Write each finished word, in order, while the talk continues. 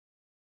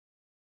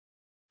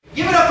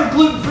Give it up for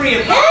gluten-free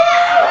Improv.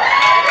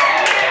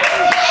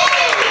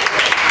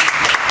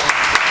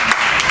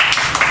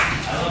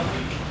 I love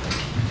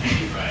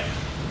gluten. Right.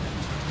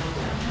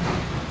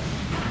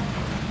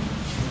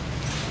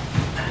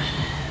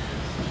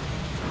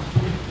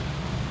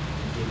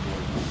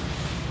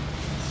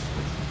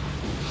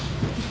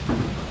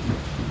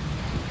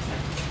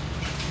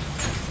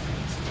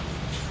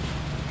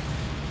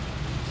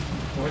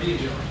 What are you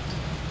doing?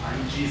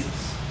 I'm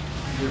Jesus.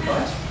 You're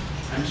what?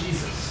 I'm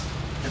Jesus.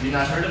 Have you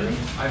not heard of me?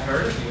 I've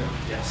heard of you.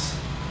 Yes.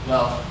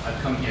 Well, I've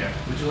come here.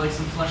 Would you like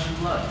some flesh and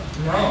blood?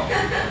 No.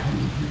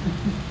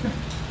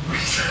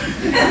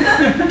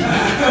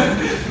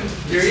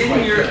 You're It's eating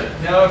quite your...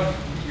 good. No,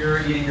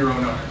 you're eating your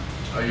own arm.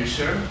 Are you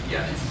sure?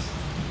 Yes.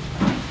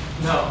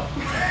 No.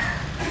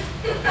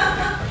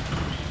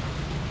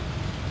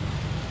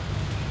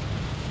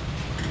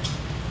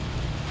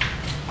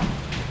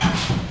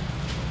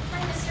 Hi,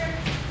 mister.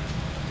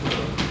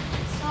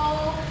 So,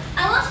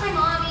 I lost my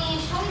mommy.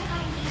 She told me to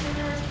come and visit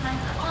her when I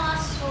got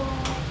lost, so...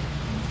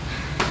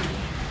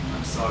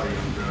 I'm sorry,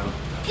 young girl.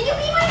 Can you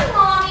be my new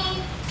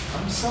mommy?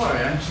 I'm sorry,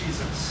 I'm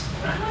Jesus.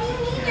 What do you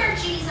mean you're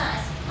Jesus?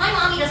 My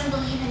mommy doesn't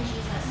believe in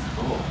Jesus.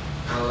 Oh.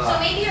 Well, So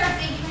maybe you're a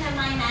figment of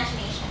my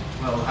imagination.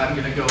 well, I'm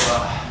gonna go,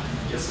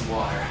 get some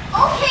water.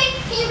 Okay,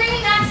 can you bring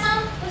me back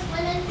some? Those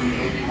women?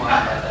 It'll be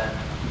wine by then.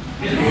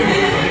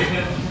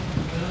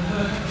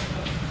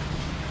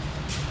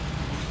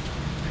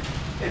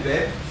 Hey,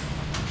 babe.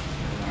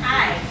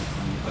 Hi.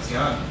 What's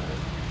going on?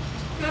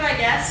 Good, I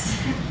guess.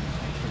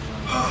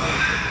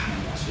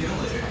 See you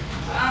later.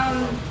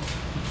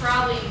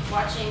 Probably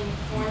watching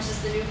Orange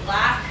is the New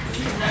Black.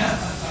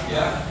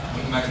 Yeah.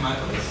 Welcome back to my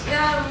place.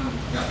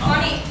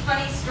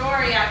 Funny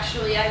story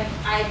actually.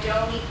 I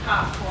don't eat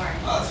popcorn.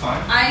 Oh, that's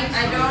fine.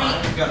 I don't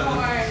Fine. eat You gotta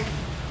corn.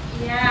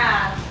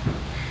 Yeah.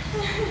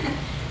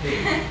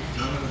 Hey, do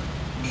you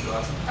want to go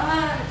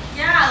outside?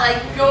 Yeah,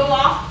 like go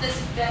off this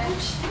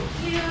bench.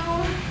 Thank you.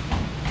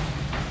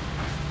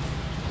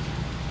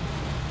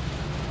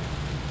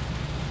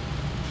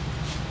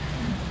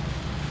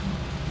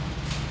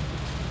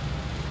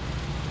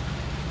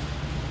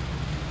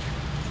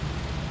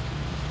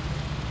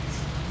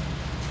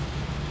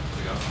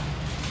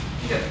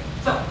 Good.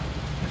 So,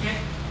 okay.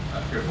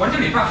 Here. Want to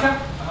do an improv show?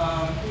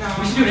 No.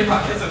 We should do an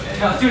improv show. It's okay.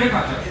 No, let's do an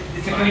improv show.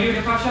 It's Can fine. we do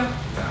an improv show?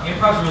 No.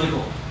 Improv's really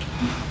cool.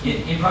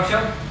 Improv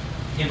show?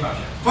 Improv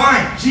show.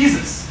 Fine,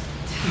 Jesus.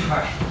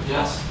 Alright.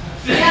 Yes.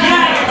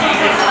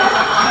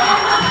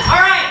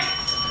 Alright!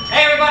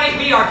 Hey everybody,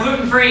 we are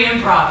gluten-free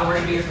improv, and we're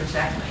gonna be here for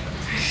Stack tonight.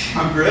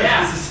 I'm Griff,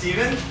 Yeah. This is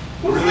Steven.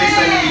 We're really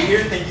excited to be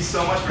here. Thank you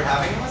so much for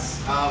having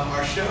us.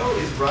 Our show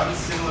is run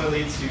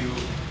similarly to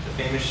the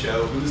famous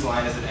show, Whose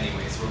Line Is It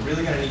Anyway? So we're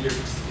really going to need your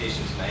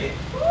participation tonight.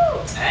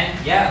 And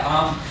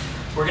yeah,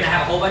 we're gonna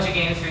have a whole bunch of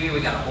games for you. We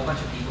got a whole bunch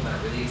of people that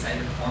are really excited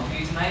to perform for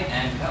you tonight.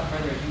 And without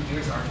further ado,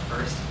 here's our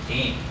first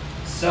game.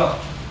 So,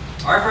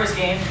 our first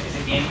game is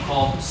a game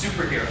called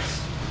Superheroes.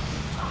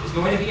 There's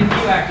going to be a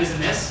few actors in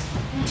this.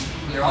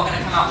 They're all going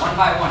to come out one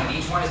by one, and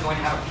each one is going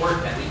to have a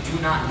word that we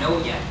do not know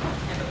yet.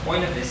 And the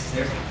point of this is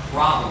there's a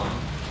problem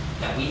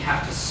that we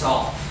have to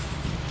solve.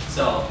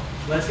 So,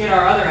 let's get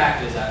our other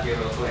actors out here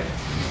real quick.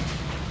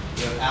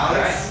 We have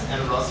Alex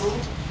and Russell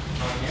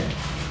on here.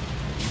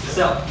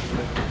 So,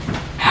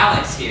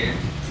 Alex here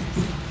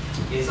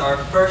is our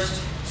first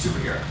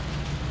superhero,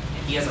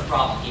 and he has a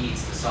problem he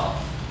needs to solve.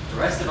 The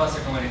rest of us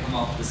are going to come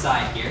off the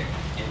side here,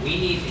 and we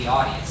need the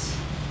audience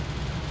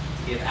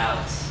to give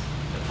Alex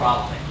the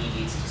problem that he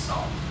needs to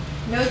solve.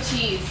 No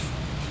cheese.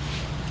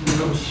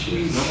 No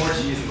cheese. No more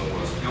cheese in the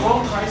world.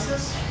 World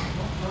crisis?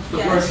 The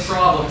Yes. worst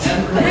problem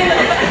ever.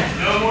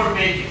 No more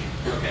bacon.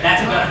 Okay.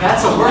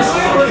 That's the worst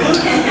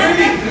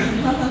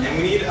one. And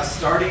we need a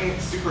starting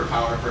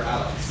superpower for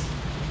Alex.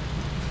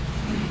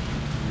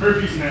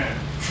 Herpes man.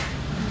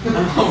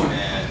 Oh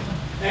man.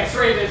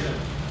 X-ray vision.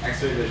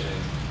 X-ray vision.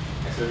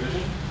 X-ray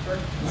vision?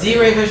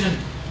 Z-ray vision.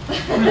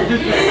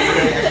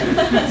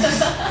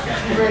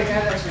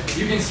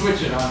 You can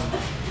switch it on.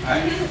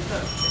 Alright.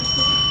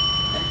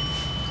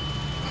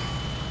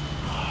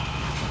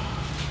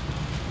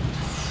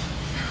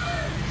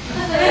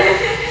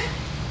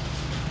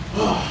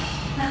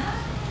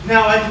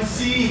 Now I can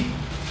see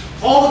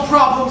all the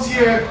problems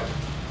here.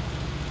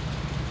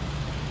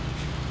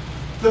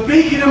 The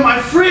bacon in my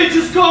fridge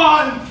is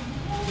gone.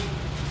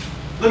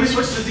 Let me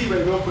switch to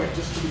Z-Ray real quick,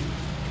 just to be.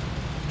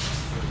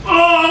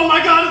 Oh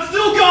my God, it's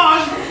still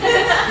gone.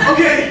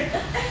 Okay.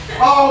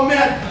 Oh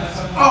man.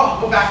 Oh,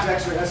 go back to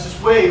X-Ray. That's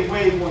just way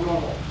more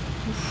normal.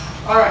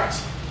 All right.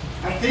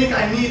 I think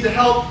I need the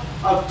help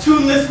of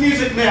tuneless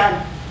music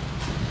man.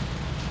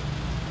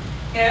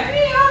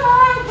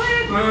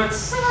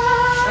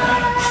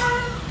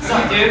 What's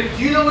up, dude?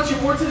 Do you know what you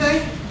wore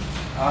today?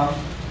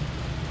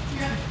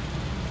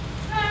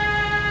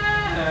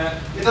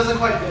 It doesn't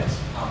quite fit.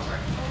 Oh, sorry.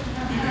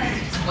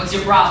 What's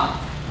your problem?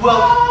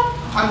 Well,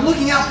 I'm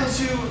looking out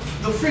into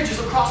the fridges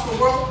across the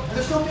world, and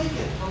there's no bacon.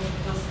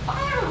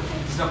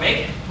 There's no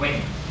bacon.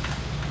 Wait,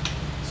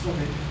 There's no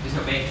bacon. there's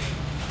no bacon.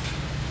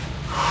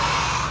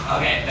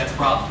 Okay, that's a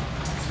problem.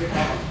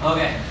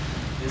 Okay,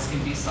 this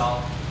can be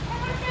solved.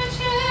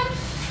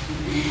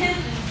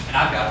 And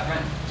I've got a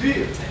friend. Do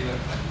you? I do have a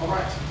friend. All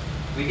right.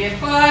 We get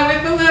by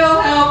with a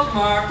little help from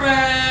our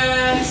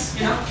friends,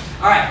 you know?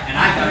 Alright, and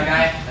I've got a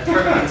guy that's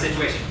perfect in the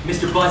situation.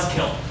 Mr.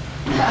 Buzzkill.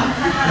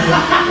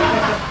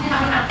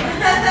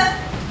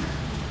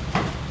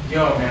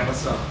 Yo, man,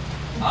 what's up?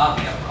 We got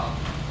a problem.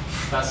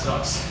 That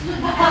sucks.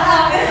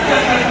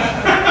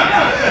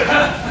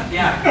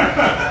 Yeah.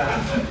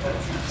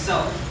 So,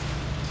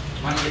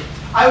 why don't you...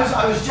 I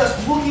was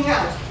just looking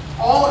out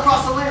all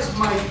across the layers of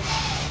my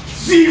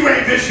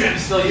Z-ray vision.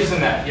 Still using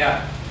that,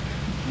 yeah.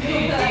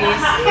 A,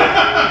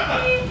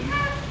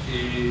 We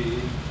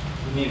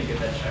need to get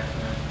that checked,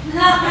 man.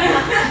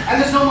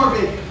 And there's no more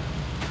bacon.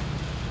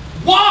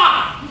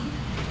 Why?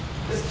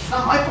 It's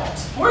not my fault.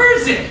 Where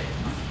is it?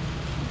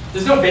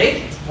 There's no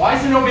bacon. Why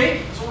is there no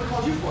bacon? That's what we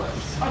called you for.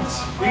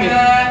 We need I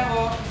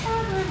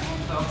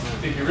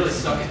think you're really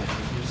stuck in it.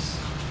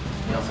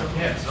 Yeah,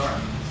 sorry.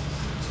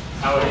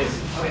 How it is.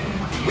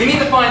 We need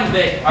to find the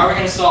bacon. How are we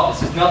going to solve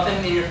this? There's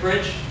nothing in your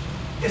fridge?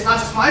 It's not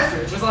just my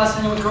fridge. When's the last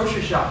time you went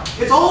grocery shopping?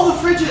 It's all the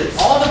fridges.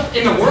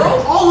 In the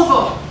world? All of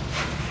them.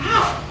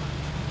 How?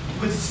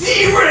 With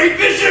Z-ray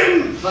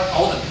vision. Like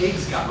all the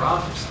pigs got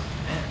robbed or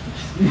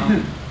something,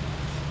 man.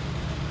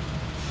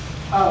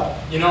 Oh.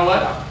 You know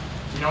what? I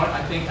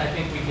think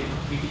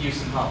we could use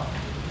some help.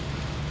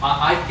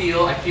 I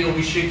feel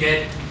we should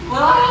get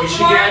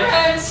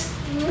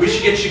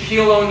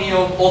Shaquille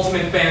O'Neal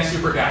Ultimate Fan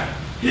Super Guy.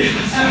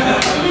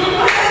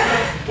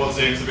 What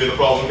seems to be the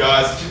problem,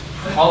 guys?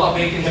 All the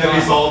bacon's Can it be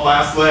gone. solved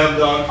by a slam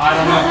dunk? I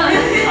don't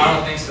know. I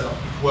don't think so.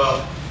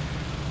 Well,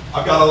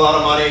 I've got a lot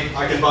of money.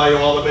 I can buy you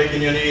all the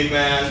bacon you need,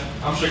 man.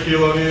 I'm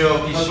Shaquille O'Neal.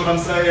 That's what I'm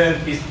saying.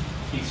 He's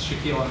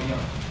Shaquille O'Neal.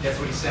 That's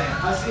what he's saying.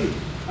 I see.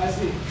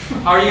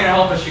 How are you gonna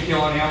help us,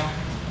 Shaquille O'Neal?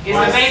 Is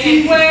the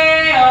bacon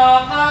way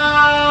up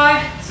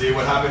high? See,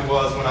 what happened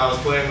was when I was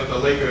playing with the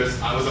Lakers,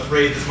 I was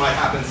afraid this might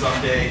happen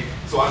someday.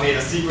 So I made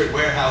a secret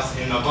warehouse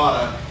in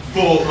Nevada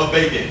full of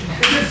bacon.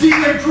 Is it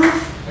Z-ray proof?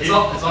 It's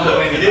all the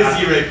way in It is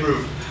Nevada. Z-ray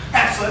proof.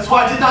 Excellent. That's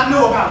why I did not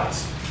know about it.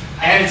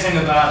 And it's in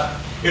Nevada.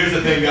 Here's the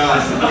thing,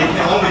 guys. It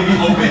can only be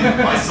opened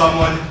by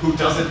someone who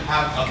doesn't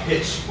have a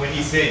pitch when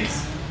he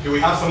sings. Do we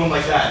have someone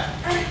like that?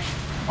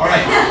 All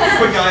right,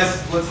 quick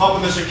guys, let's hop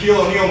in the Shaquille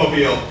O'Neal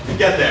mobile and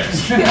get there.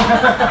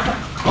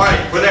 All right,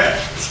 we're there.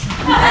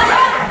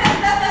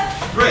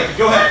 Great,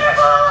 go ahead.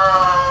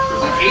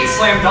 There's like 8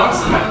 slam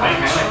dunks in that thing,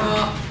 man.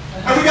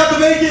 And we got the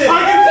bacon! I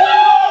can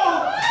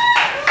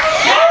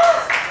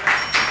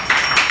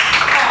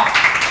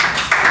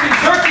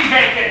Turkey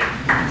bacon!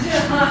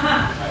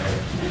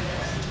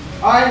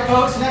 All right,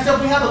 folks. Next up,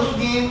 we have a little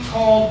game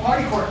called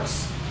Party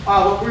Quirks.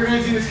 What we're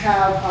going to do is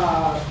have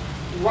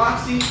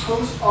Roxy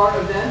host our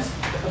event,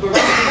 but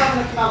Roxy's not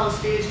going to come out on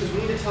stage because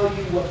we need to tell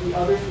you what the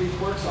other 3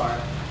 quirks are.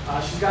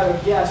 She's got to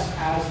guess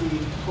as the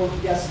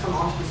guests come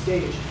onto the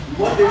stage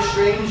what their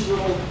strange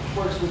little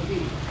quirks would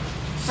be.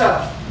 So,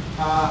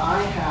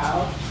 I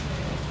have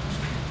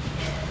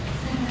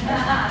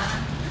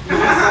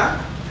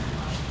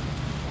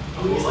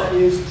Lisa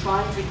is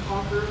trying to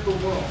conquer the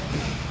world.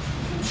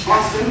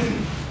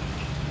 Austin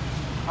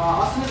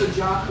is a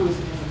jock who is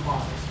in the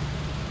closet.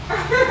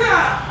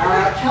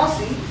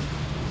 Kelsey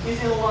is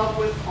in love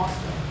with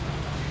Austin.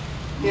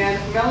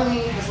 And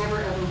Melanie has never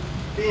ever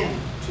been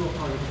to a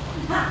party before.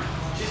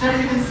 She's never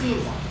even seen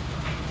one.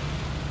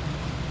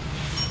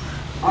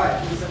 All right,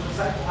 we'll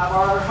have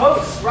our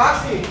host,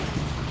 Roxy.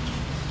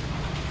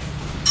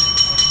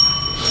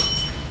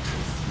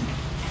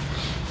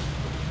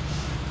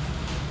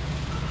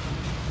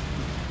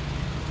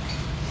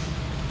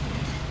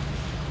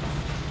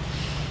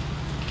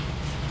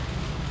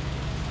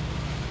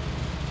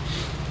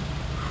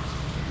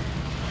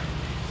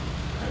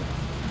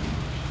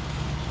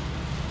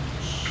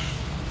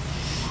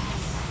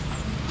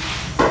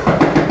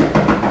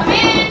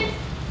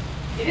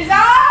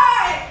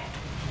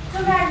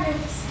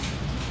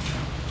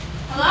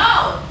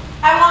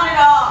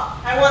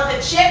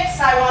 Chips,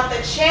 I want the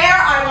chair,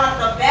 I want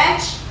the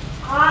bench.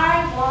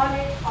 I want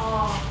it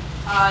all.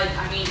 I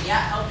mean,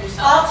 yeah, help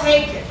yourself. I'll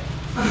take it.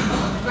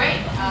 Great.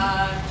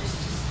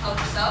 Just help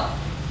yourself.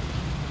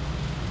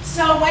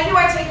 So when do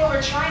I take over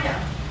China?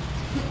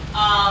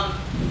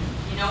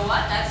 You know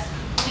what? That's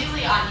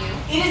completely on you.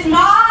 It is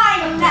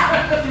mine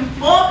now.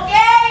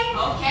 Okay?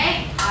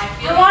 Okay, I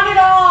feel I want it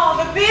all.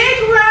 The big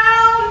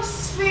round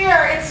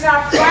sphere. It's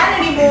not flat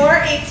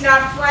anymore. It's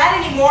not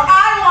flat anymore.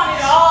 I want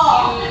it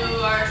all. You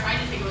are trying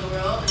to take over the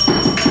world, and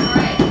that's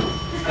alright.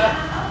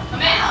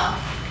 Come in.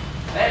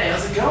 Hey,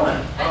 how's it going?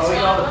 That's Look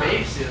at all the going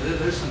babes here.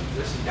 There's some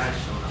guys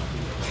showing up too.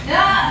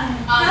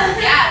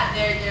 Yeah,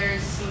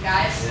 there's some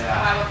guys.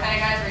 Yeah. What kind of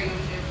guys are you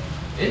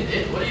into?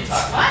 What are you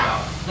talking What?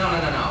 about? No.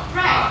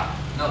 Right.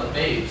 No, the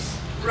babes.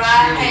 The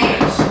Right.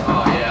 cheerleaders.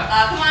 Oh,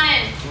 yeah. Come on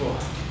in. Cool.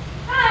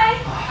 Hi.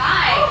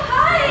 Hi. Oh,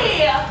 hi.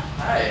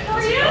 Hi. How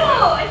how's are it you?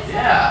 going? It's so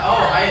Yeah. Oh,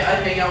 good. I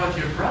hang out with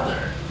your brother.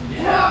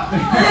 Yeah. I'm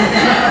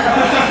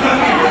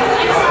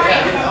sorry.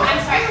 I'm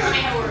sorry. Can I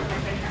have a word with my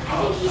friend here? I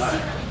think he's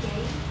secretly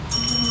gay.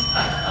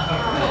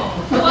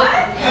 Well,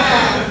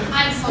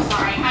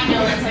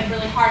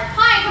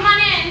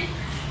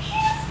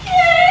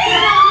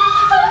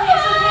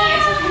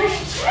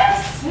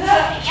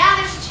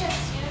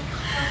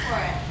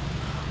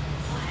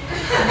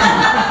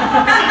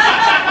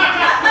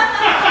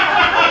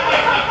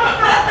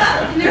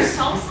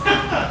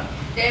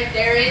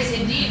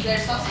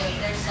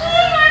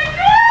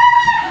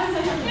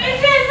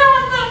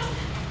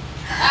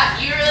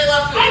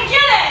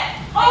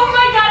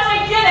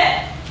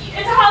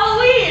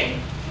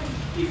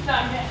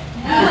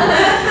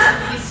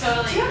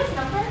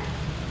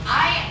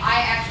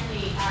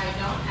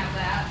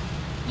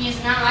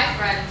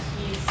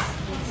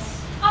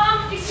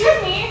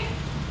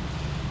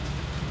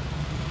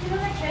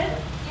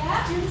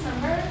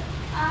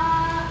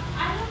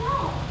 I don't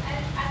know.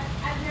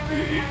 I've never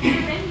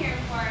been here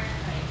before.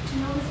 Do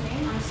you know his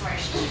name? I'm sorry,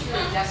 she's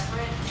really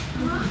desperate.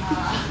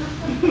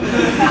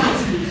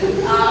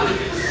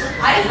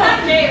 He's not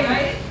gay,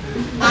 right?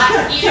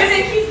 He's, Do you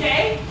think he's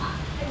gay? I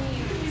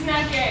mean, He's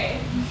not gay.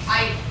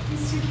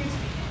 He's too cute to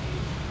be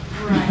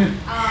gay. Right.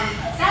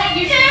 that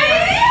usually Gay?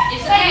 works.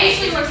 It's That okay,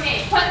 usually it's works. okay.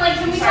 But like,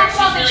 can we Sorry, talk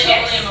about the she's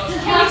chips? really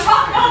emotional. Can we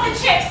talk about the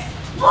chips?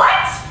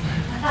 What?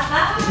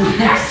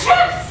 There's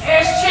chips.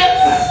 There's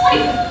chips.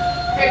 Like,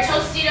 They're do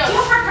Tostitos. you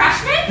have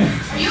refreshments?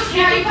 Are you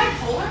okay? Are you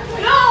bipolar?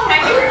 No. Can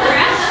we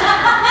refresh?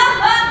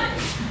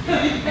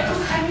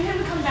 I need him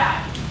to come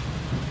back.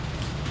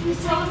 Can you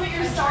tell him that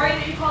you're sorry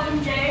that you called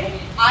him gay?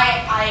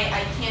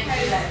 I can't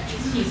do that.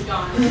 He's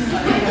gone.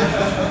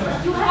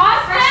 You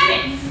have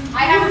refreshments.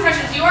 I have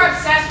refreshments. You are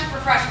obsessed with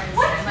refreshments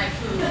and like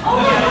food. Oh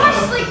my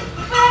gosh, like,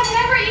 but I've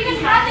never even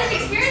had this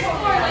experience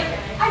before. Like,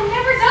 I've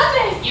never done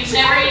this. You've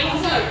never eaten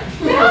food.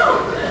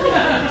 No.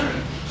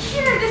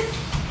 Here, this.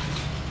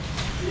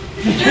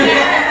 You've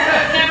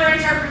never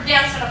interpreted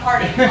dance at a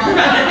party.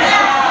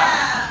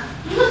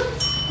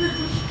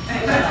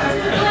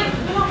 Like,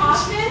 you know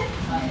Austin?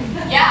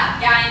 Yeah,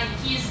 and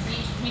he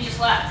just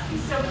left.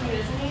 He's so cute,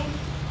 isn't he?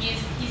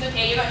 He's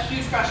okay. You have a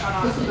huge crush on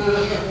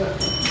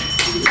Austin.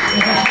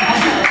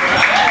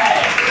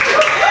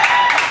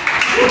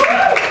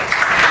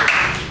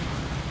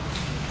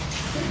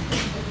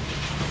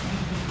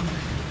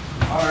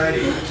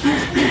 Alrighty.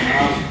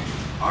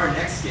 Our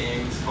next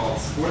game is called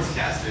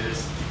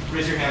Sportscasters.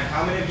 Raise your hand.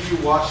 How many of you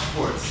watch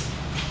sports?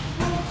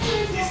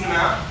 Decent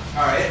amount.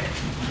 Alright.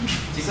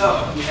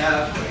 So we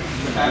have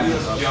the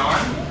fabulous John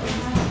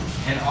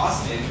and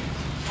Austin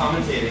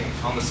commentating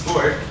on the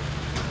sport.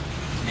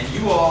 And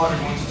you all are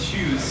going to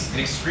choose an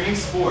extreme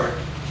sport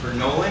for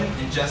Nolan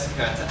and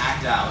Jessica to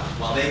act out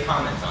while they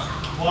comment on it.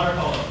 Water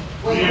polo.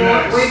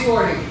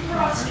 Wakeboarding.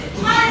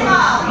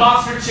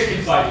 Monster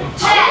chicken fighting.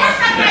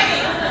 Horseback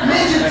riding.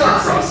 Midget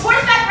tossing.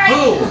 Horseback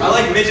riding. I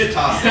like midget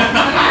tossing.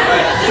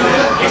 Alright, so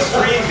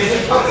extreme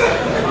midget tossing.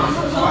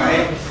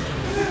 Alright.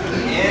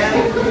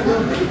 And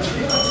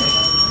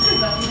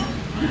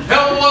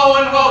Hello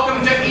and welcome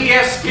to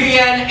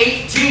ESPN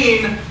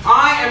 18.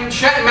 I am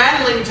Chet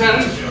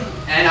Manlington.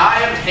 And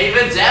I am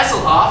David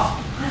Zasselhoff.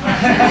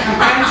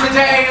 And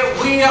today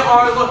we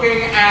are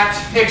looking at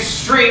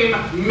extreme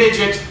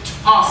midget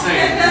tossing.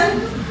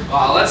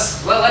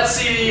 Let's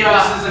see the.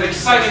 This is an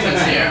exciting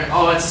contestants event. here.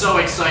 Oh, it's so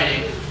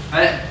exciting.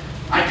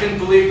 I couldn't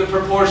believe the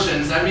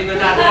proportions. I mean, they're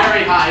not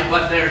very high,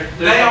 but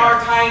they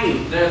are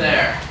tiny. They're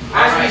there.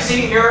 As All we right.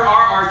 see here are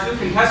our two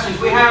contestants.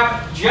 We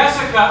have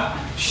Jessica.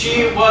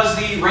 She was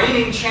the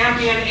reigning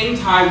champion in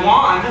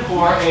Taiwan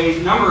for a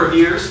number of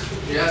years.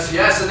 Yes,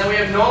 and then we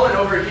have Nolan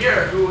over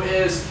here, who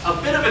is a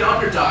bit of an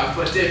underdog,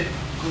 but did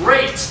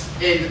great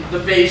in the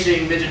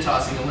Beijing midget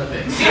tossing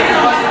Olympics.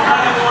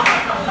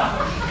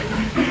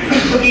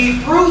 He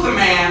threw the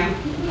man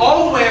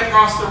all the way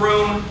across the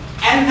room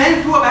and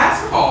then threw a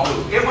basketball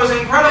hoop. It was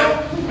incredible.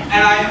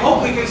 And I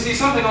hope we can see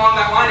something along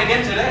that line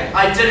again today.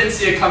 I didn't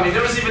see it coming.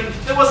 There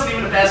wasn't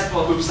even a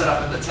basketball hoop set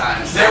up at the time.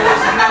 There was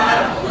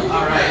none.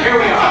 All right, here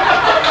we are.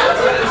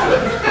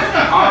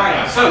 All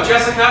right, so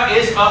Jessica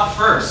is up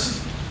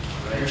first.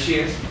 Here she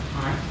is.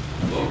 All right.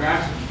 Little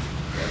grabs.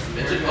 There's the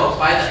midget. Oh,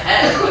 by the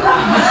head.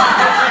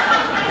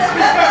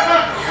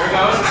 Here it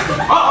goes.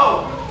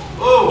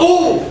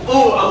 Ooh,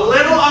 a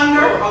little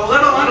under.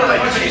 Like,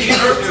 What she she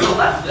hurt to the do.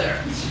 left there.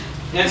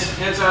 It's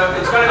going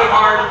to be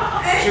hard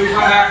to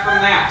come back from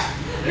that.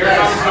 Here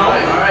comes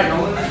Nolan. All right,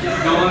 Nolan.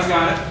 Nolan's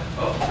got it.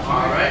 Oh,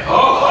 all right.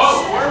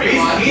 Squirmy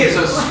one. He is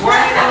a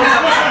squirmy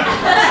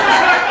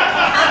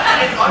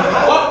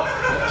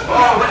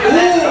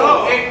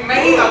little it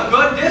made a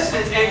good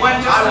distance. It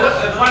went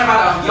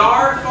about a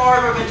yard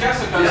farther than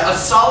Jessica's. Yeah, a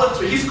solid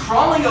 3. He's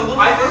crawling a little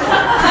further.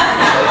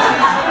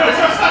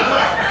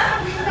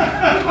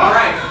 All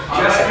right,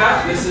 Jessica.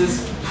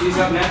 She's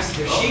up next.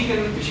 If she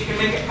can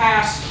make it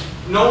past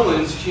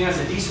Nolan's, she has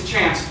a decent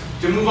chance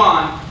to move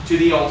on to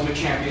the Ultimate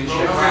Championship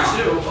Number round.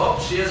 2. Oh,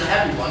 she is a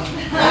heavy one.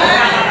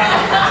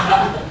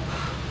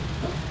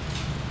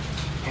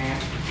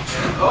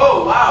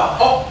 Oh, wow.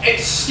 Oh, it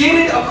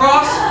skidded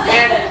across,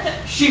 and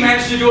she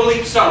managed to do a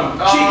leap stone.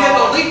 She did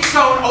the leap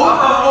stone over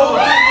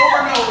Nolan.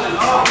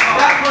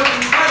 That was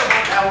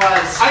incredible. That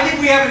was. I think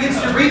we have an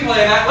instant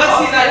replay of that. Let's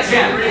see that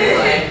again.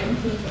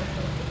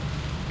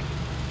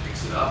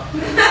 Picks it up.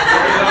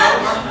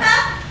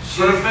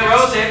 She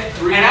throws it,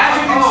 and as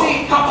you can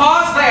see,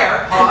 pause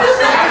there.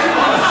 As you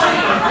can see,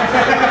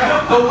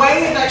 the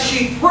way that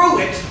she threw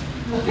it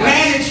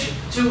managed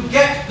to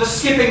get the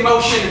skipping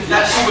motion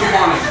that she was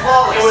wanting.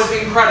 It was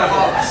incredible.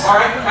 All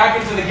right, back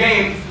into the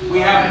game. We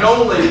have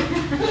Nolan.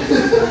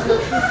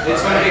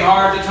 It's going to be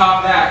hard to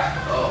top that.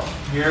 Oh.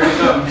 Here it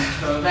goes.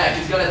 Coming back.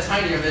 He's got a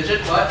tinier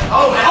midget, but.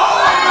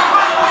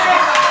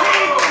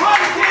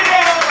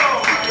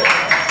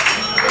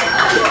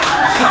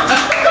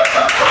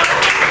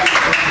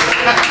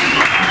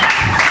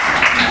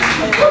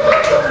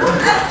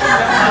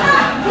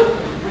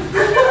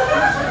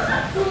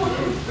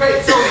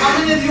 Great, so how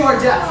many of you are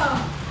deaf?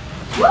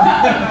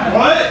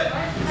 What?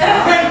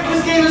 Okay,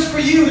 this game is for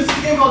you. This is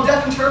a game called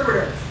Deaf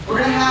Interpreter. We're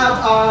going to have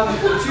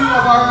 2 of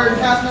our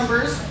cast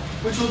members,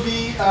 which will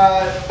be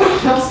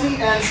Kelsey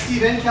and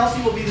Steven.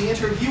 Kelsey will be the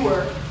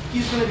interviewer.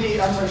 She's going to be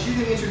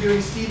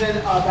interviewing Steven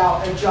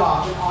about a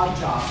job, an odd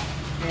job.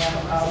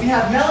 And we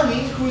have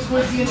Melanie, who is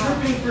going to be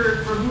interpreting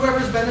for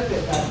whoever's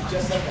benefit that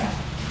just said that.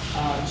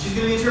 She's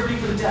going to be interpreting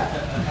for the deaf.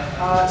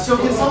 So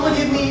can someone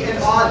give me an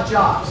odd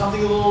job,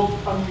 something a little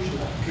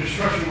unusual?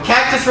 Construction.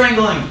 Cactus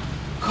wrangling.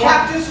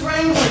 Cactus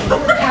wrangling. You're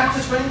a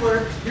cactus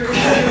wrangler. You're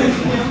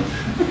interviewing him.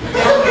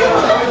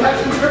 And that's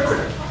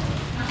interpreter.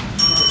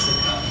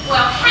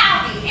 Well,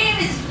 howdy.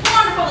 It is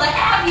wonderful to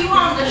have you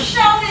on the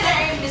show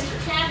today, Mr.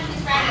 Cactus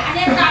Wrangler. I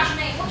never got your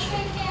name. What's your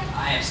name again?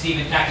 I am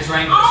Steven Cactus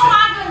Wrangler. Oh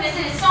my goodness,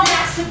 it is so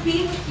nice to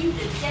be with you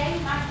today.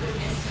 My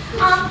goodness.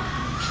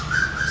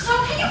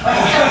 So can you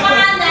please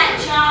define that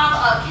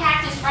job of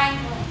cactus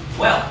wrangling?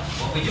 Well,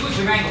 what we do is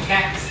we wrangle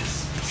cactuses.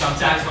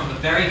 Sometimes from the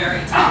very,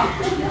 very top.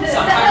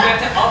 Sometimes we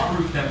have to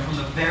uproot them from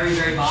the very,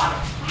 very bottom.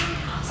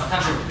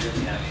 Sometimes they're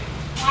really heavy.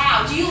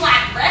 Wow, do you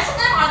like wrestle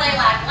them? Are they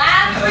like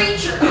live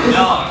creatures?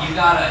 No, you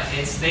gotta,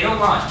 they don't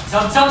run.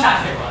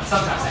 Sometimes they run,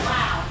 sometimes they run.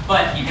 Wow.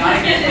 But you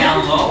gotta get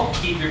down low,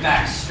 keep your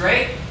back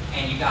straight,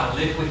 and you gotta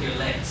lift with your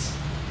legs.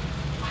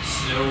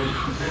 Slowly.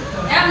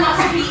 That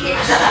must be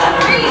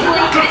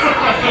extremely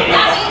physical.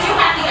 That means you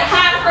have to eat a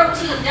high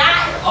protein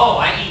diet. Oh,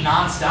 I eat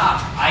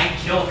non-stop. I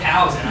kill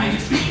cows and I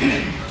just eat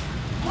them.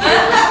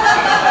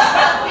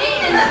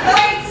 Being in the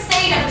great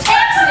state of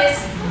Texas,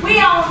 we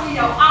all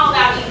know all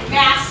about eating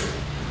massive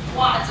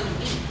wads of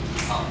meat.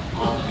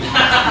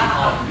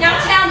 Now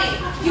tell me,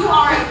 you're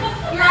our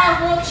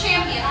world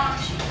champion,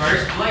 aren't you?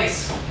 First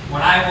place.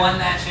 When I won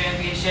that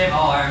championship,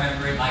 oh, I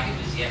remember it like it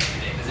was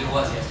yesterday, because it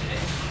was yesterday.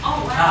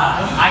 Oh,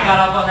 wow. I got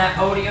up on that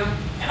podium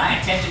and I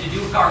attempted to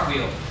do a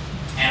cartwheel,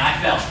 and I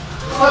fell.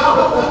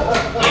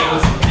 It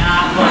was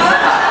not fun.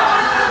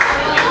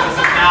 It was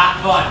not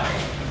fun.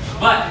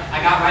 But I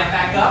got right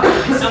back up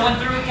and someone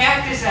threw a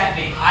cactus at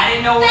me. I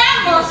didn't know what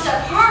That to do. must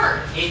have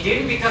hurt. It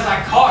didn't because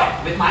I caught it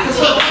with my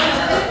teeth.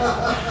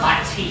 My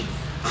teeth.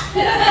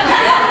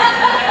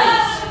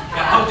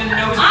 Got poked in the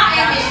nose. I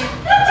am in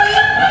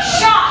deep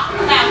shock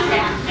about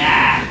that.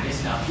 Nah,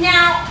 it's nothing.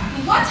 Now,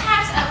 what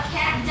types of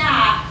cacti?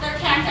 They're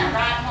cacti,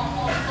 right?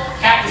 Multiple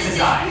Cactus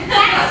eye.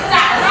 Cactus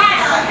eye, right?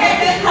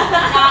 Okay.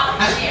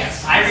 Knowledge,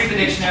 yes. I read the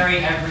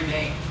dictionary every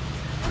day.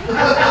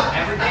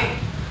 Every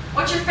day.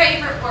 What's your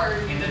favorite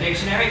word? In the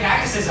dictionary,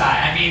 cactus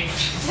eye. I mean,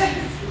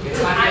 it's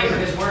my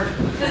favorite word.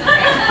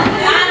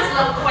 Mine's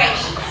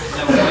loquacious.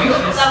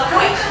 Loquacious.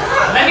 Loquacious.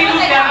 Let me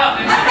look that up.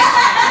 I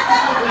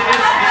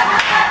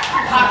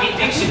have a pocket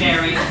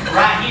dictionary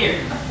right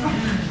here.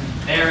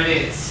 There it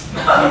is.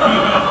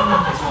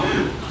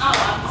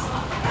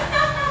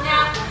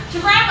 Now, to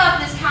wrap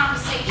up this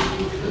conversation,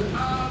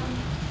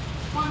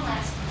 one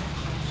last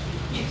question.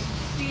 Yes.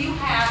 Do you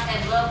have a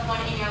loved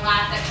one in your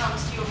life that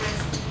comes to your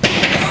rescue?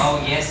 Oh,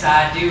 yes,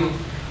 I do.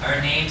 Her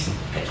name's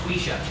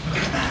Katwisha.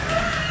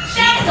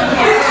 That's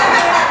okay.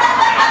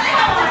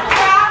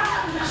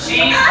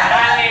 When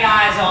I laid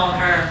eyes on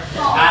her,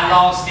 I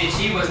lost it.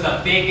 She was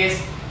the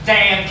biggest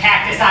damn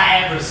cactus I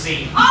ever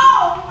seen.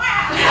 Oh,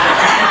 wow.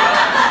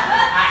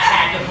 I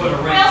had to put a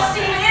ring Well, on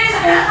Steven, that. it has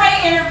been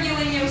great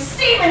interviewing you.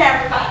 Steven,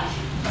 everybody.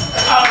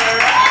 All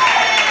right.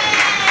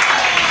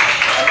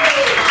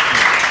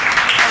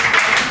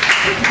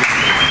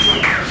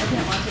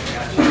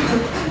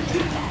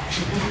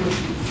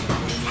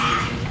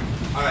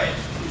 Alright,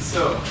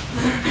 so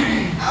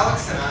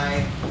Alex and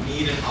I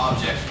need an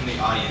object from the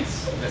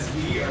audience as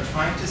we are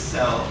trying to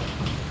sell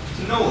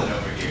to Nolan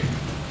over here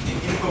in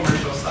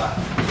infomercial style.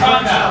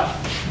 Crocodile.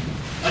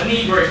 A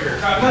knee breaker.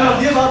 No,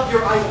 give up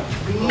your item.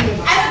 We need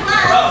an I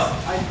have gloves.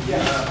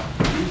 Yes.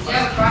 You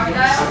have a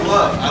crocodile? The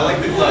glove. I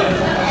like the glove.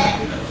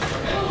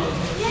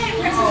 Yay,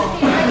 Princess.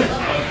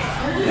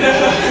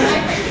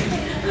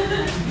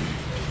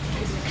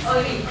 Oh,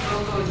 you mean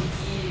crocodile.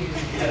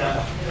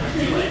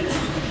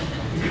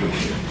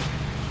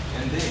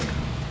 And then,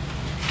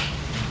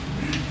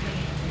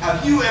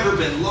 have you ever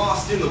been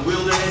lost in the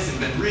wilderness and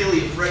been really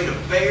afraid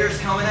of bears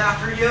coming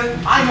after you?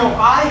 I know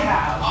I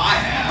have. I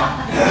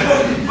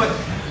have. But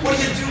what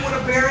do you do when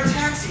a bear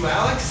attacks you,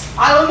 Alex?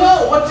 I don't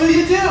know. What do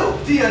you do?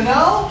 Do you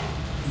know?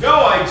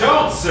 No, I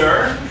don't,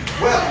 sir.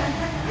 Well,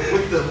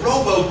 with the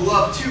Robo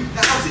Glove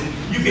 2000,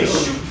 you can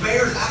shoot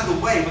bears out of the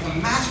way with a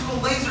magical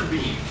laser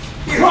beam.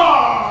 Here,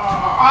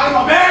 I'm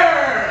a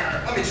bear!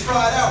 let me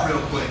try it out real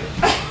quick.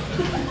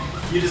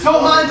 You just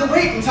Don't mind the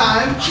waiting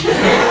time. 5 seconds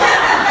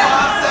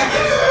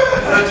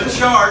to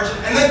charge,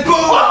 and then boom!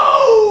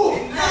 Whoa!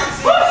 It knocks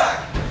you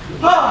back.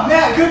 Oh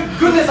man, thank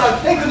goodness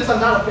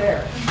I'm not a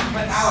bear.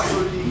 But Alex,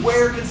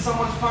 where can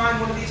someone find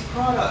one of these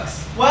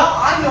products? Well,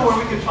 I know where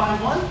we can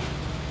find one.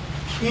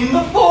 In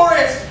the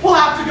forest. We'll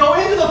have to go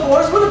into the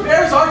forest where the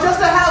bears are just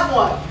to have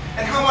one.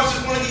 And how much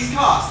does one of these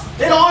cost?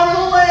 An arm and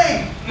a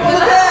leg for the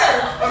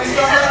bear. Let me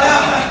start right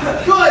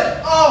now. Good.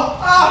 Oh.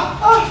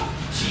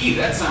 Gee,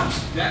 that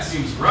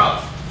seems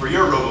rough. For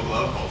your Robo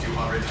Glove, call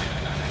 200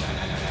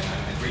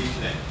 999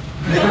 today.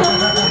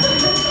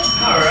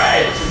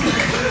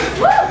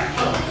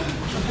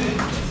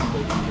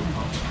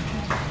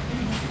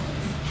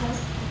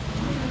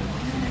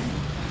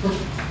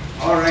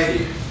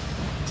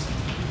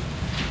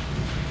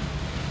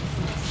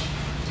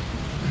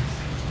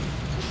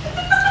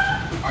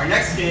 Our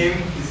next game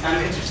is kind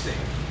of interesting.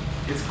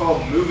 It's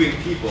called Moving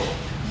People.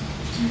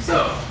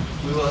 So,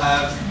 we will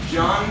have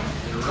John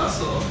and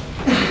Russell,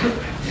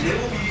 and they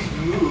will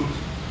be moved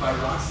by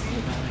Roxy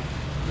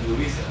and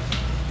Louisa.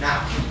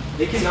 Now,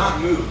 they cannot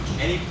move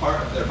any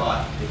part of their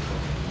body.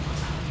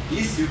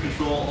 These two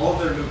control all of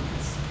their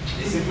movements.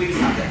 They simply just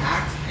have to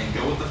act and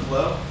go with the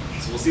flow,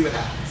 so we'll see what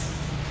happens.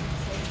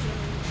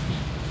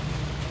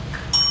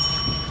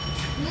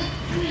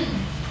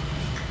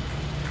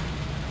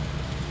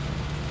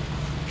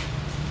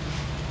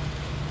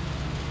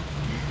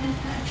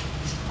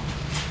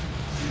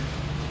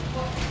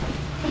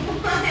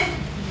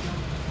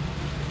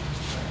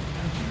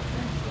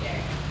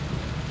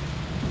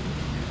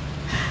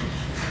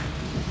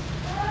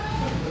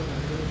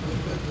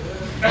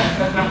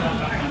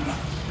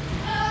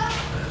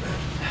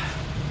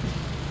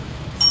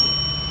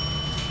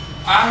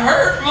 I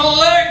hurt my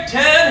leg,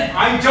 Ted.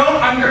 I don't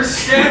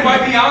understand why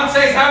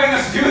Beyonce's having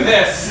us do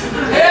this.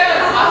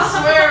 Ted, I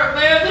swear,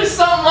 man, there's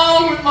something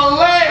wrong with my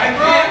leg, I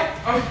bro. can't.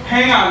 Oh,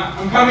 hang on.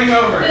 I'm coming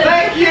over.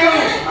 Thank you.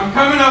 I'm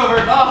coming over.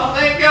 Oh,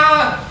 thank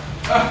God.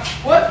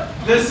 What?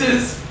 This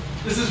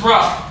is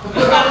rough.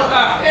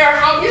 Here,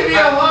 I'll give you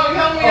a hug.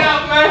 Help me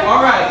out, man.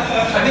 All right.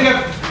 I think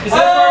I've. Is this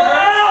where it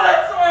hurts? Oh,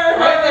 that's where it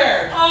hurts. Right there.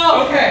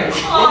 Oh. Okay.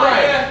 Oh, All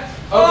right. yeah.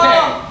 Okay.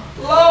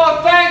 Oh,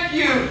 Lord, thank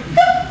you.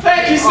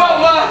 Thank you so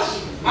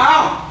much.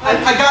 Ow!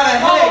 I got a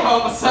headache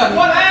all of a sudden.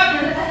 What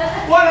happened?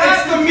 What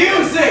It's happened? the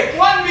music.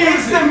 What music?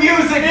 It's the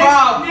music, It's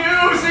Bob.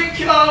 music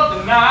of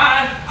the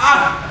night.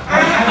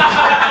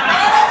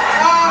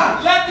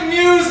 Let the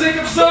music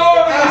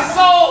absorb your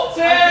soul,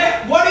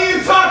 Ted. What are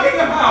you talking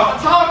about?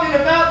 I'm talking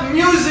about the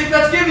music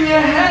that's giving you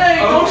a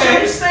headache. Don't you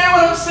Okay. understand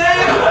what I'm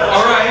saying?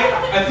 All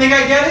right. I think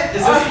I get it.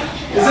 Is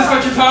this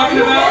what you're talking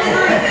about?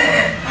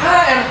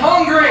 I am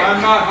hungry. I'm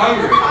not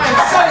hungry. I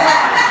am so hungry.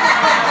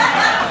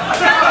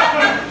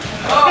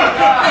 Oh,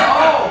 God.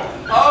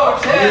 Oh,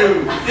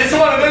 Ted. It's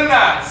one of them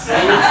nights.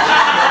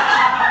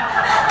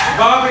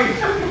 Bobby,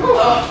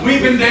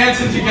 we've been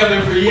dancing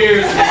together for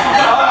years.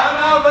 I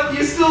know, but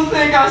you still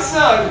think I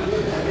suck.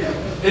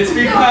 It's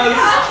because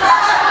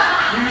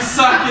you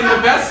suck in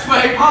the best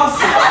way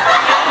possible.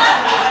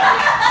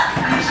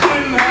 You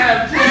shouldn't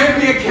have. Give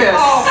me a kiss.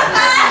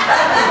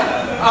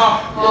 Oh,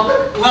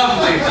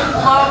 lovely.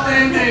 Lovely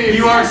indeed.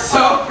 You are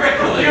so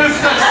prickly. You're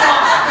so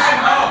salty.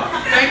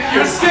 Oh, thank you.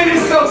 Your skin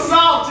is so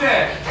salty.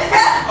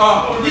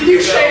 Oh, Did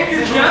you shave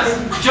your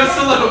chest? just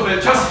a little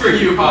bit, just for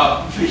you,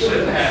 Bob. You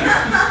shouldn't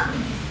have.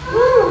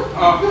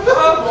 Oh,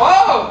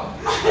 Whoa!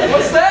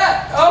 What's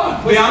that?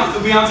 Oh,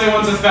 Beyonce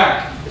wants us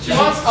back. she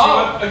wants.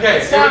 Oh, Okay,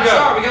 it's here we time to go.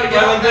 start. We gotta get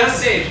Right on like that this?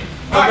 stage.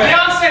 All right, Okay.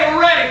 Beyonce,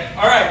 we're ready.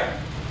 All right.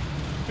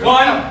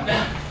 One,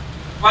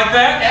 like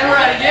that. And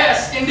ready.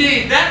 Yes,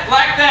 indeed. That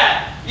like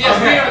that. Yes,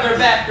 Okay. we are their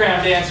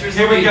background dancers.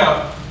 Here we indeed.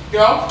 go.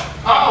 Go.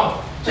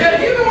 Oh, Jed,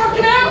 have you been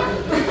working out?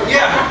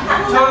 Yeah,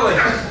 totally.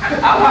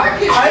 I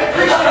like it. I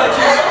appreciate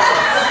you.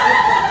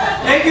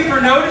 Thank you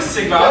for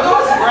noticing, Are Bob.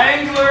 those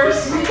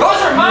Wranglers? Those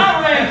are my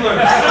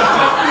Wranglers.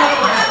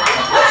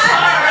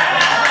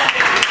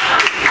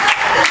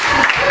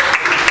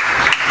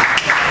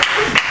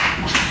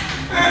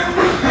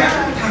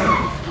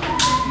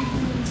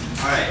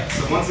 All right,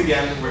 so once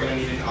again, we're going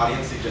to need an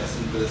audience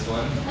suggestion for this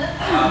one.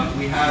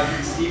 We have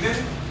Steven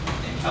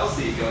and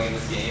Kelsey going in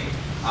this game.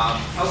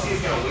 Kelsey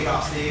is going to wait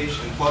off stage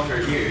and plug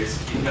her ears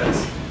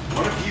because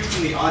one of you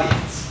from the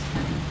audience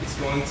is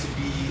going to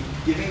be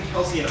giving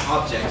Kelsey an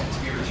object to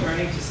be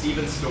returning to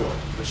Steven's store,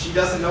 but she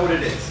doesn't know what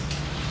it is.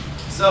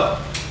 So,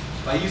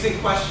 by using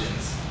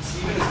questions,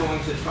 Steven is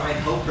going to try and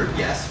help her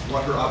guess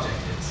what her object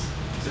is.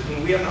 So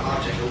can we have an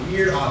object, a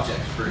weird object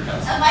for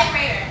Kelsey? A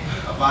vibrator.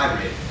 A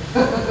vibrator.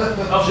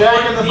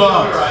 Jack in the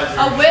Box.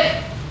 A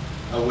whip.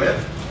 A whip?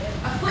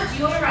 A foot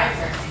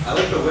deodorizer. I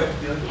like the whip.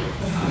 You like the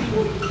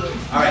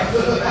whip? All right.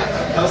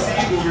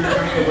 Kelsey will be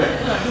returning the whip.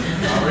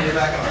 I'll bring it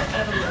back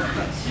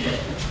on.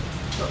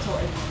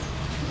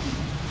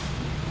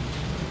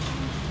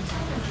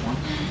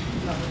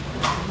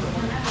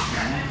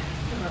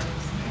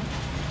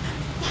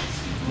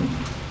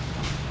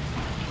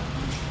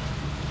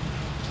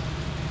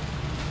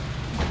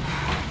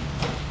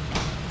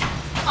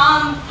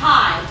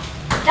 Hi.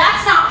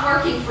 That's not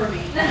working for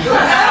me.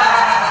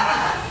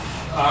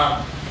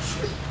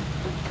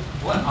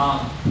 What?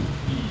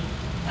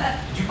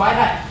 Did you buy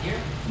that here?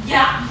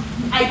 Yeah,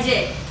 I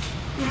did.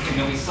 You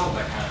know, we sold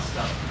that kind of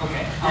stuff.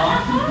 Okay.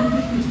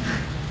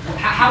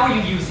 How are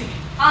you using it?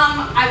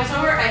 I was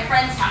over at my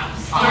friend's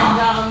house, and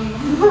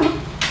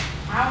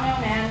I don't know,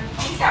 man.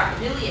 Things got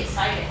really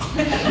exciting.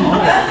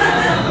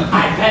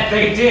 I bet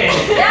they did.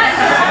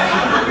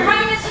 Yeah, we were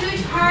having this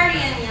huge party,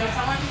 and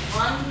someone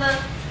flung the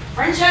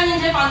French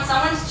onion dip on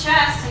someone's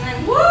chest, and then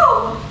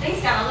woo,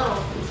 things got a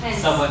little intense.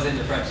 Someone's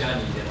into French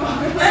onion dip.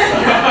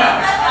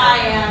 I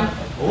am.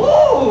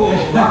 Ooh!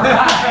 Alright,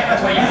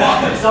 that's why you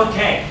bought this.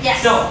 Okay.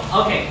 Yes. So,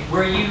 okay,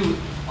 were you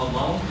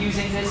alone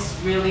using this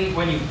really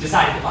when you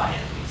decided to buy it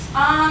at least?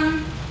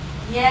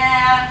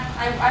 Yeah,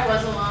 I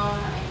was alone.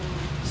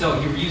 So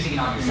you were using it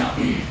on yourself.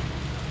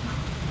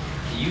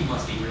 You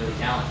must be really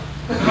talented.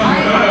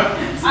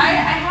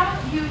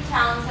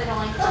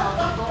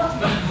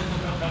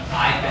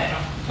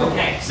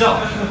 So,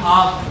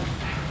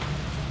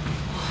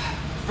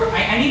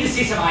 I need to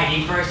see some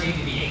ID first. You need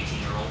to be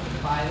 18 or older to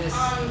buy this.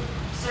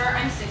 Sir,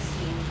 I'm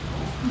 16.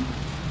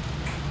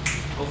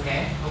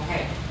 Okay.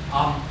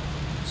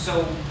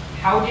 So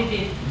how did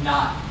it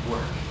not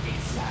work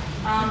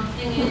exactly?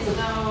 Thing is,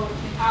 though,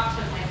 the cop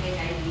took my fake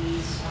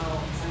ID, so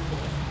it's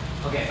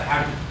uncool. Okay, but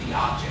how did the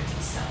object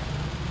itself?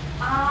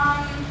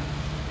 I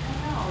don't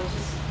know,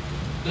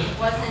 it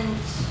wasn't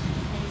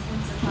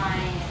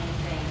intensifying anything.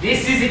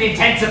 This isn't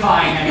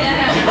intensifying anything.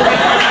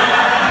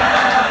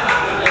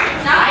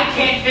 I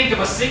can't think of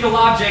a single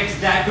object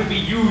that could be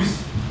used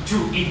to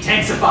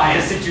intensify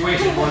a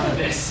situation more than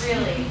this.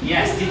 Really?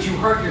 Yes, did you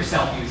hurt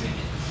yourself using it?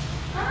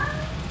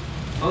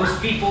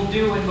 Most people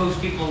do, and most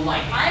people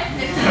like it. I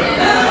fixed it.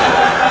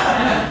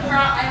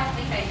 I don't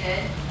think I did.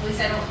 At least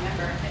I don't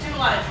remember. I took a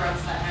lot of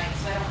drugs that night,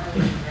 so I don't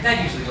really remember.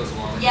 That usually goes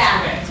along with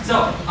Yeah. it. Okay,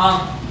 so,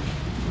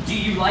 do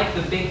you like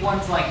the big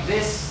ones like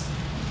this?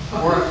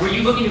 Or were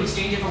you looking to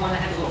exchange it for one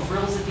that had the little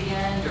frills at the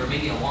end, or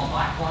maybe a long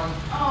black one?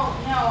 Oh,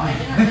 no, I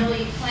didn't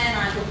really plan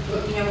on,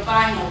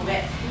 buying a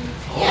whip.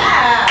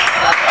 Yeah!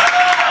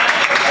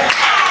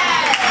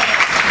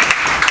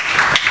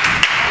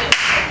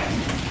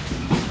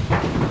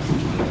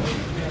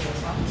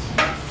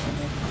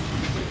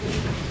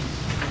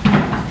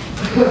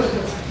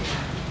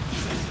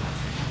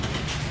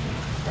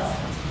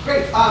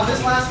 Great.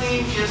 This last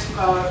name is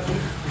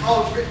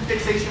called written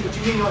fixation, but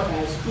you may know it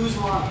as Who's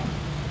Line.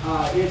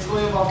 It's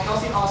going to involve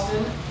Kelsey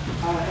Austin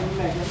and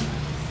Megan.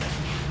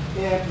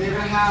 And they're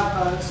going to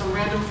have some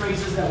random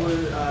phrases that were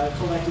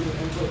collected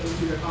and put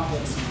into their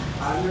pockets.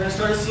 You're going to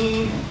start a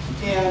scene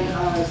and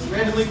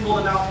randomly pull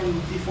them out and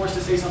be forced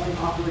to say something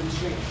awkward and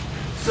strange.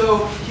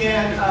 So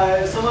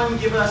can someone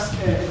give us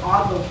an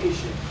odd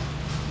location?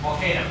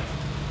 Volcano.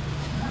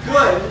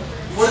 Good.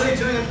 What are they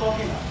doing at the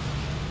volcano?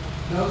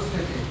 Nose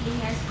picking.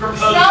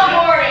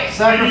 Snowboarding!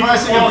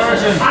 Sacrificing a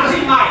virgin.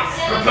 Hunting mice.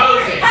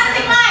 Proposing.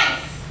 Hunting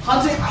mice!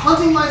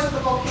 Hunting mice at the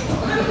volcano.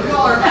 We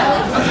all are at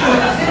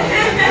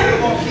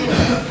the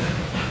volcano.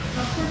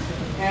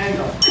 And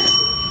go.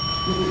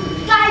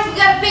 Guys, we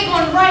got a big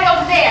one right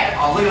over there.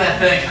 Oh, look at that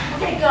thing.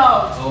 We're gonna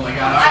go. Oh my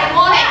god. I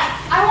want it.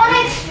 I want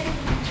it.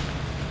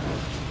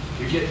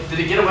 Did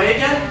it get away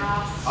again?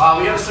 Oh,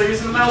 we gotta start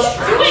using the mouse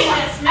trap. Doing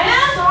this, man.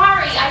 I'm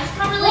sorry. I just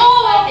got really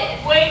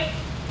excited. Wait.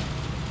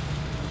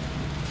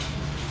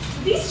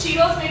 These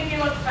Cheetos make me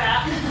look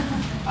fat.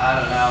 I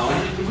don't know.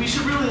 We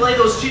should really lay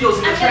those Cheetos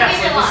in the I'm gonna traps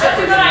leave like it the alone. That's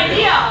a Zeppelins good do.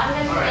 idea. I'm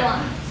gonna All be right.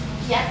 alone.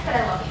 Yes, but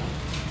I love you.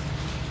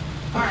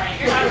 Alright,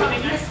 you're not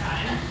coming next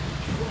time.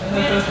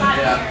 Man, it's hot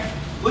Yeah. here.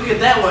 Look at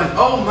that one.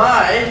 Oh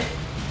my.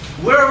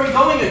 Where are we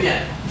going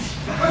again?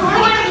 We're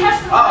going to catch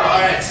the Oh,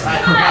 alright. I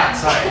forgot.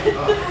 Sorry.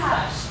 Oh.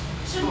 Gosh.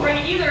 Shouldn't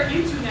bring either of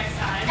you two next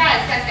time.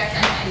 Guys.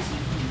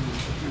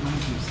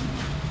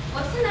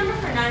 What's the number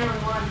for 911?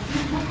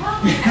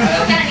 I'm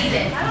still gonna need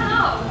it. I don't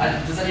know.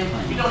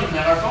 We don't even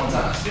have our phones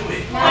on us, do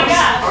we? Oh my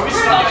gosh. Are we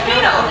We're stuck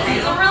volcano. again? This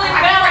is a really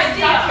I bad gotta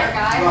stop idea. here,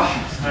 guys.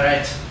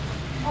 Alright.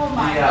 Oh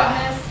my Yeah.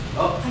 goodness.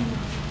 Oh.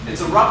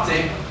 It's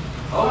erupting.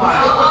 Oh my.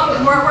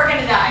 We're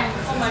gonna die.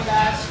 Oh my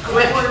gosh.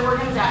 Quick. We're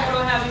gonna die. Go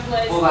to a happy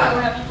place. Hold Go on. to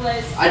a happy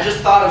place. I just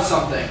thought of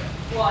something.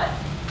 What?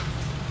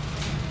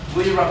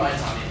 Will you rub my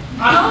tummy?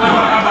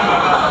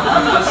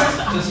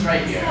 just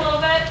right Just here. a little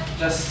bit.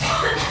 Just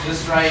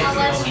right. I'll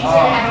let you two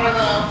Oh. have your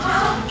little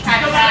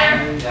time Go to better.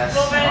 time. Yes. A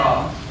little bit.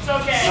 Oh. It's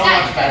okay. So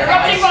much better.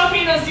 Erupting Ice-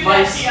 volcanoes do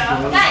that Mice. to you.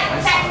 Guys,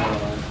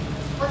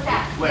 what's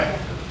that? Where?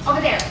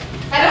 Over there.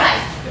 By the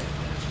mice.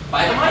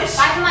 By the mice?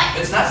 By the mice.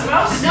 It's not the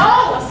mouse?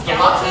 No! Is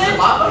it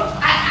lava?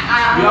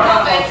 I We don't are know,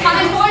 on but it's volcano.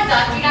 coming towards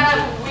us. We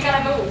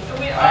gotta move.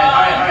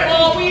 Alright.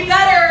 Well, we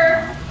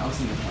better.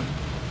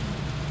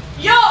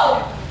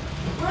 Yo!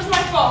 Where's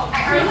my phone?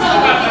 I already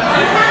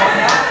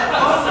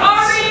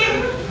Sorry.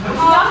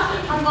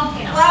 on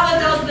volcano. Lava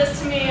does this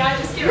to me. I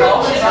just get You're real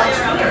always jittery on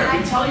around Twitter.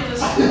 here. We tell you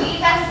this. We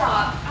gotta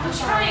stop. I'm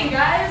trying,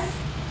 guys.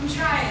 I'm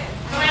trying.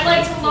 But I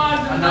like to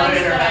log the Another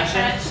mice that I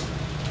intervention? catch.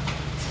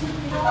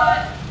 You know what?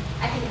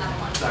 I think another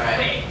one. It's alright.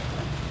 Wait.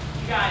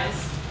 You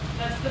guys,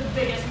 that's the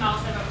biggest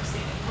mouse I've ever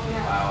seen. Oh,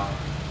 yeah. Wow.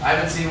 I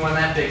haven't seen one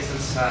that big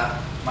since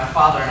my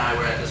father and I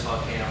were at this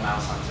volcano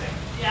mouse hunting.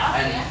 Yeah?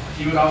 And Yeah.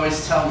 he would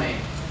always tell me,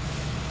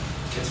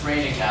 it's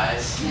raining,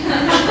 guys.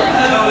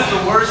 That was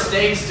the worst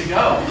days to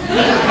go.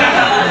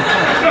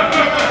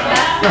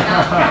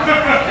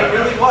 It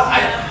really was.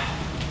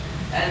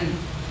 And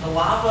the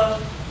lava,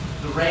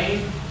 the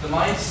rain, the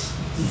mice,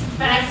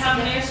 Bad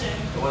combination.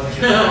 it wasn't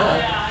good.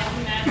 Yeah, I can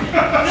imagine. You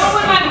know,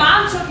 when my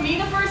mom took me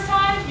the first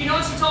time, you know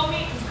what she told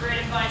me? It was great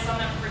advice. I'll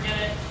never forget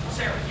it. I'll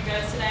share it with you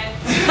guys today.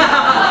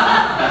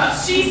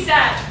 She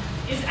said,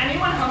 "Is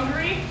anyone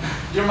hungry?"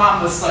 Your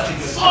mom was such a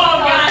good cook.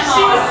 Oh gosh,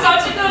 she was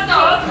such a good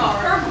cook. smart.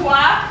 Her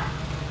guac,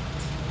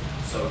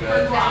 So her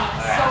good. guac,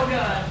 so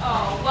good.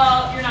 Oh,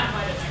 well, you're not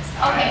invited next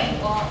time. Okay,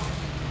 well.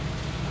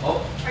 Oh.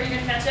 Are you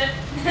gonna catch it?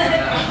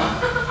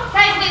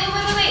 Guys,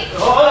 wait.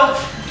 Oh.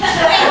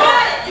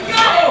 You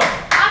got it.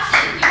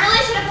 Austin, you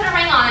really should have put a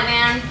ring on it,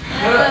 man.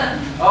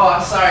 Oh,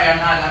 I'm sorry. I'm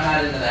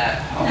not into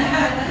that. Oh.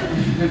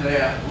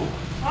 Yeah. Ooh.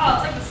 Wow,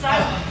 it's like the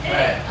size of a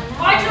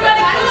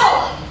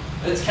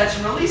catch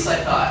and release, I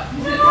thought.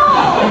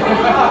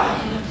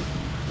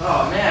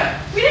 Oh, man.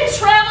 We didn't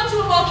travel to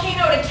a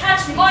volcano to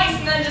catch mice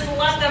and then just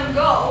let them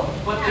go.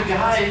 But the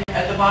guy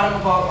at the bottom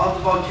of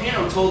the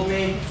volcano told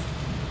me,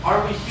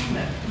 are we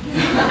human?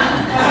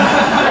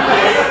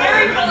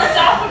 Very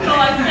philosophical,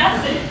 I'm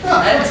guessing.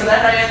 And to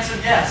that I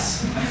answered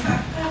yes.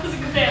 That was a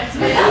good answer.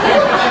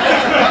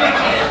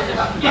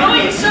 You know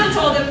what you should have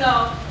told him,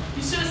 though?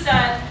 You should have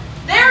said,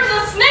 there's a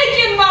snake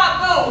in my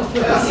boot!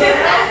 That's not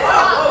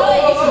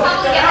good. You should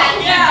probably get that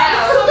checked Yeah,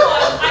 out.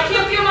 someone. I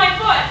can't feel my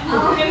foot.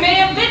 It may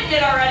have bitten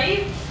it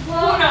already.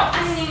 Well, Who knows?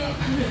 I mean,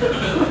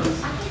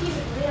 I could use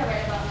a burrito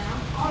right about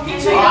now. Me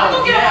too. You wanna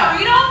go get a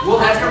burrito? We'll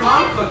have your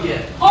mom cook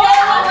it. Oh,